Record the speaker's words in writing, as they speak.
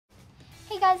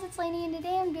Hey guys, it's Lainey and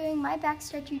today I'm doing my back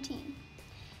stretch routine.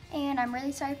 And I'm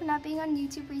really sorry for not being on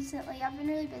YouTube recently. I've been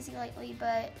really busy lately,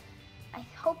 but I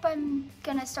hope I'm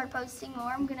gonna start posting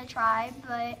more. I'm gonna try,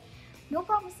 but no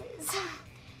promises.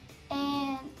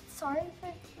 And sorry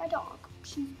for my dog.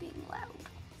 She's being loud.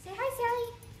 Say hi,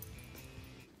 Sally.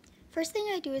 First thing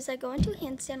I do is I go into a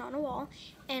handstand on a wall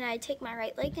and I take my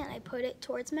right leg and I put it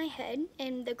towards my head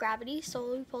and the gravity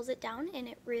slowly pulls it down and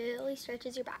it really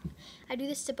stretches your back. I do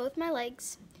this to both my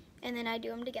legs and then I do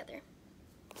them together.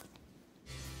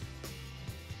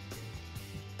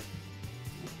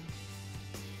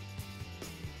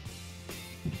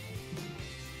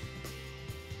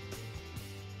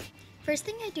 First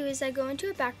thing I do is I go into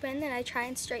a back bend and I try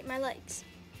and straighten my legs.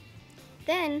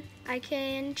 Then I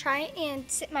can try and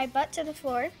sit my butt to the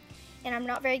floor, and I'm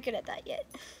not very good at that yet.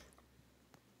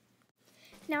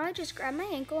 Now I just grab my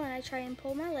ankle and I try and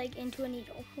pull my leg into a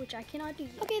needle, which I cannot do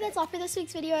yet. Okay, that's all for this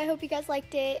week's video. I hope you guys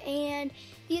liked it, and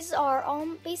these are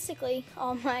basically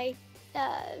all my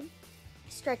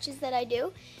stretches that I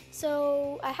do.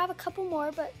 So I have a couple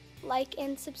more, but like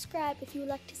and subscribe if you would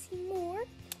like to see more.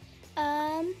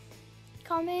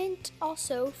 Comment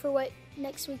also for what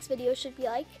next week's video should be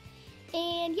like.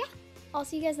 And yeah, I'll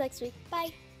see you guys next week.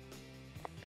 Bye.